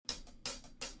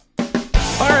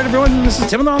All right, everyone, this is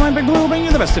Tim with Online Big Blue, bringing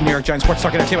you the best in New York Giants sports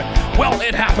talk entertainment. Well,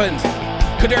 it happened.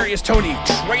 Kadarius Toney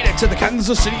traded to the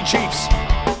Kansas City Chiefs.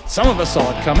 Some of us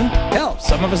saw it coming. Hell,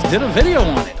 some of us did a video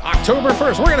on it. October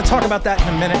 1st. We're going to talk about that in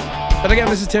a minute. But again,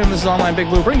 this is Tim. This is Online Big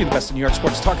Blue, bringing you the best in New York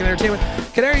sports talk and entertainment.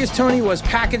 Kadarius Toney was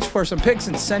packaged for some picks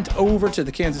and sent over to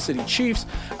the Kansas City Chiefs.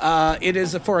 It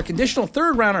is for a conditional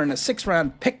third rounder and a sixth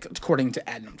round pick, according to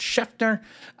Adam Schefter.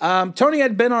 Toney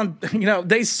had been on,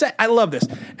 they said, I love this.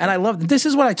 And this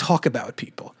is what I talk about with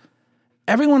people.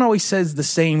 Everyone always says the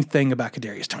same thing about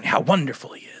Kadarius Toney, how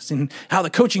wonderful he is, and how the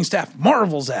coaching staff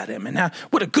marvels at him, and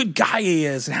what a good guy he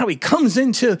is, and how he comes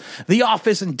into the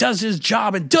office and does his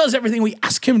job and does everything we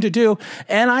ask him to do.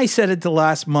 And I said it the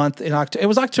last month in October. It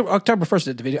was October 1st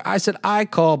at the video. I said, I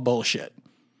call bullshit.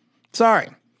 Sorry.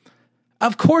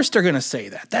 Of course they're going to say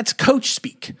that. That's coach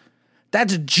speak.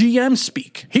 That's GM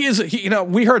speak.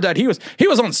 We heard that he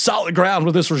was on solid ground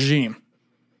with this regime.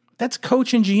 That's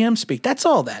coach and GM speak. That's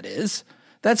all that is.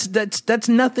 That's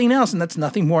nothing else, and that's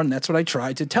nothing more, and that's what I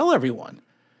tried to tell everyone.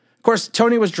 Of course,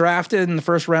 Toney was drafted in the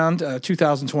first round,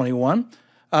 2021.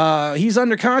 He's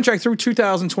under contract through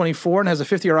 2024 and has a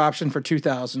 5th-year option for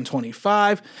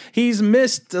 2025. He's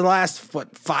missed the last,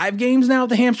 5 games now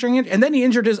with the hamstring, and then he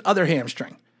injured his other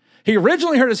hamstring. He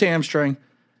originally hurt his hamstring,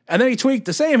 and then he tweaked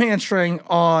the same hamstring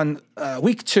on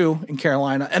week 2 in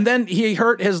Carolina, and then he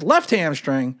hurt his left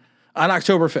hamstring on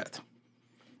October 5th.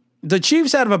 The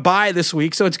Chiefs have a bye this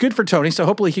week, so it's good for Toney. So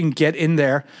hopefully he can get in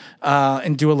there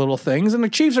and do a little things. And the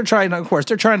Chiefs are trying to look for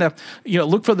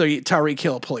the Tyreek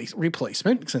Hill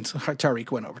replacement since Tyreek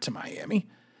went over to Miami.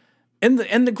 In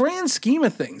the grand scheme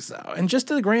of things, though, and just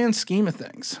in the grand scheme of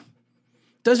things,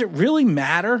 does it really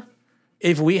matter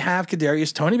if we have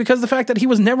Kadarius Toney? Because of the fact that he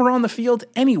was never on the field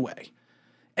anyway.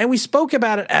 And we spoke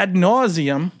about it ad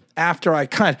nauseum after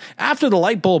the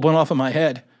light bulb went off in my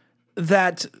head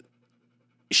that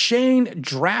Shane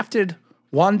drafted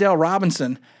Wan'Dale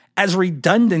Robinson as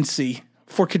redundancy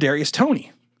for Kadarius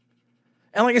Toney.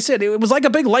 And like I said, it was like a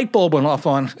big light bulb went off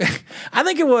on. I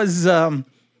think it was a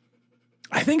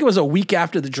week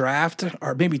after the draft,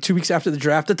 or maybe 2 weeks after the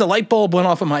draft, that the light bulb went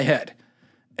off in my head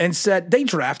and said they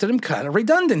drafted him kind of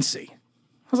redundancy. I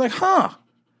was like,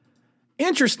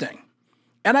 interesting.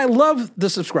 And I love the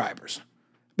subscribers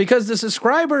because the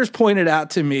subscribers pointed out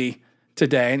to me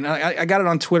today, and I got it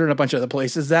on Twitter and a bunch of other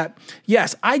places, that,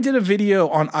 yes, I did a video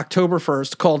on October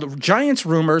 1st called Giants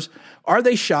Rumors, Are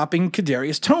They Shopping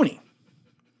Kadarius Toney?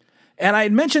 And I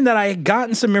had mentioned that I had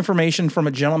gotten some information from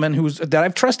a gentleman that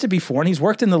I've trusted before, and he's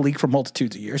worked in the league for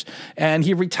multitudes of years, and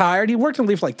he retired. He worked in the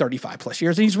league for like 35 plus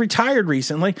years, and he's retired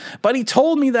recently, but he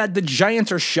told me that the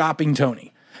Giants are shopping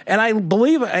Toney. And I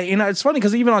believe, it's funny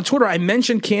because even on Twitter, I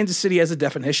mentioned Kansas City as a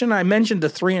definition. I mentioned a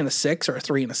 3 and a 6 or a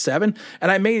 3 and a 7,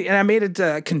 and I made it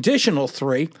a conditional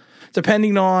 3,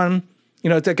 depending on,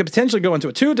 that could potentially go into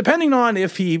a 2, depending on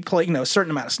if he played, a certain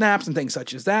amount of snaps and things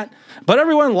such as that. But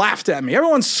everyone laughed at me.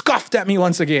 Everyone scoffed at me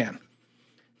once again.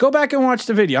 Go back and watch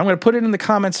the video. I'm going to put it in the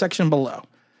comments section below.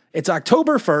 It's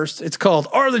October 1st. It's called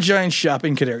Are the Giants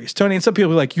Shopping Kadarius Toney? And some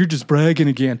people are like, you're just bragging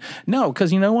again. No,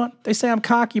 because you know what? They say I'm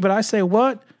cocky, but I say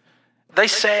what? They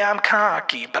say I'm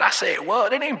cocky, but I say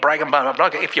what? It ain't bragging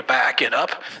about it if you back it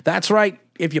up. That's right.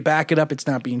 If you back it up, it's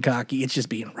not being cocky. It's just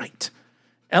being right.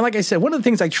 And like I said, one of the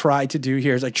things I try to do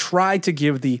here is I try to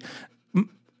give the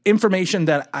information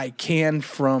that I can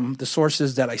from the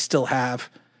sources that I still have.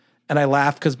 And I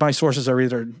laugh because my sources are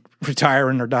either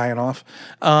retiring or dying off.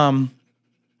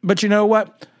 But you know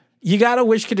what? You got to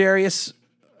wish Kadarius,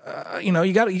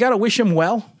 you got to wish him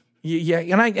well. Yeah,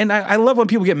 and I love when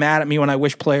people get mad at me when I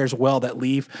wish players well that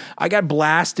leave. I got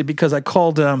blasted because I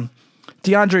called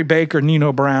DeAndre Baker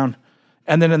Nino Brown,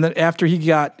 and then after he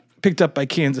got picked up by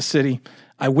Kansas City,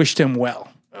 I wished him well.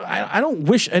 I don't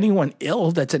wish anyone ill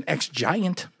that's an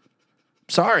ex-Giant.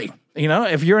 Sorry.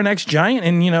 If you're an ex-Giant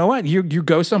and you know what, you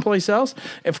go someplace else,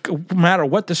 no matter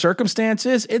what the circumstance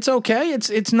is, it's okay.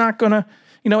 It's not going to,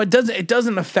 it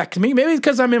doesn't affect me. Maybe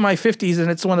because I'm in my 50s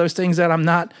and it's one of those things that I'm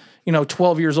not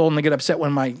 12 years old and I get upset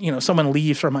when someone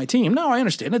leaves from my team. No, I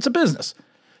understand. It's a business.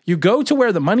 You go to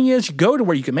where the money is. You go to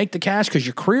where you can make the cash because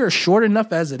your career is short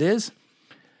enough as it is.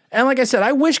 And like I said,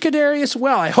 I wish Kadarius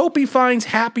well. I hope he finds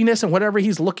happiness in whatever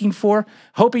he's looking for.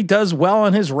 Hope he does well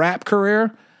in his rap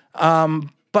career.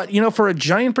 But, for a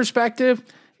Giant perspective,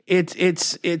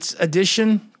 it's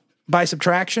addition by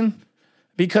subtraction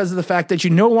because of the fact that you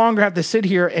no longer have to sit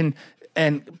here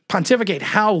and pontificate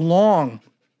how long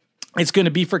it's going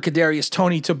to be for Kadarius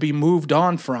Toney to be moved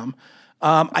on from.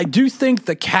 I do think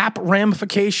the cap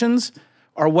ramifications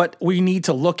are what we need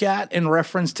to look at in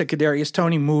reference to Kadarius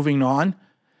Toney moving on.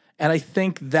 And I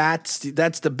think that's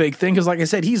the big thing, because like I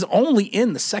said, he's only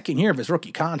in the second year of his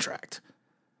rookie contract.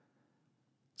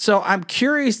 So I'm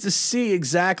curious to see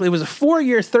exactly. It was a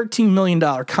 4-year, $13 million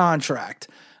contract.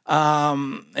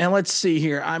 And let's see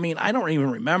here. I mean, I don't even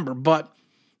remember, but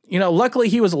luckily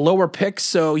he was a lower pick,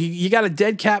 so you got a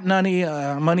dead cap money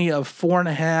of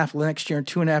 4.5 next year and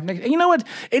 2.5 next. You know what?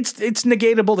 It's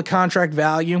negatable the contract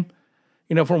value.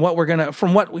 From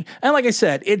what and like I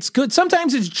said, it's good.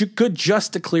 Sometimes it's good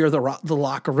just to clear the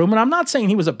locker room. And I'm not saying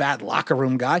he was a bad locker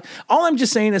room guy. All I'm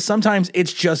just saying is sometimes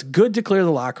it's just good to clear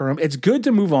the locker room. It's good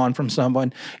to move on from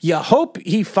someone. You hope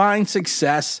he finds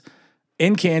success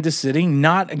in Kansas City,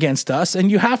 not against us. And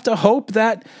you have to hope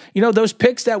that, those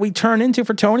picks that we turn into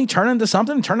for Tony turn into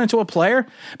something, turn into a player,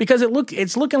 because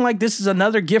it's looking like this is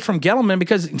another gift from Gettleman,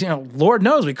 because, Lord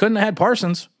knows we couldn't have had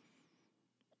Parsons.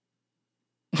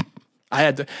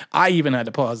 I even had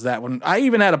to pause that one. I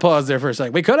even had to pause there for a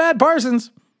second. We could have had Parsons.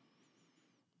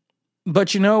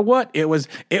 But you know what? It was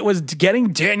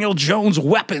getting Daniel Jones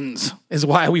weapons is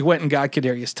why we went and got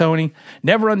Kadarius Toney.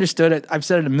 Never understood it. I've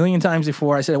said it a million times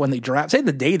before. I said it when they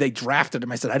the day they drafted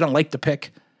him. I said I don't like the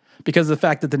pick because of the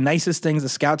fact that the nicest things the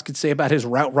scouts could say about his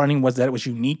route running was that it was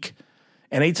unique.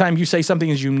 And anytime you say something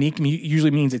is unique,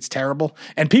 usually means it's terrible.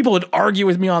 And people would argue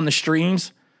with me on the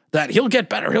streams that he'll get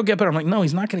better. I'm like, no,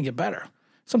 he's not going to get better.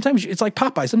 Sometimes it's like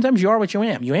Popeye. Sometimes you are what you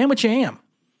am. You am what you am.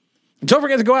 And don't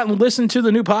forget to go out and listen to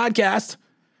the new podcast.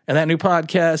 And that new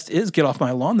podcast is Get Off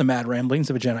My Lawn, the Mad Ramblings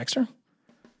of a Gen Xer.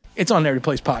 It's on every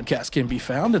place podcasts can be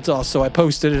found. It's also, I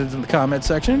posted it in the comment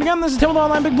section. And again, this is Tim with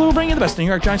Online Big Blue, bringing you the best New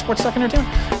York Giants sports talk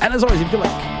entertainment. And as always, if you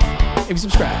like, if you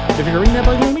subscribe, if you're reading that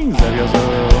by the means,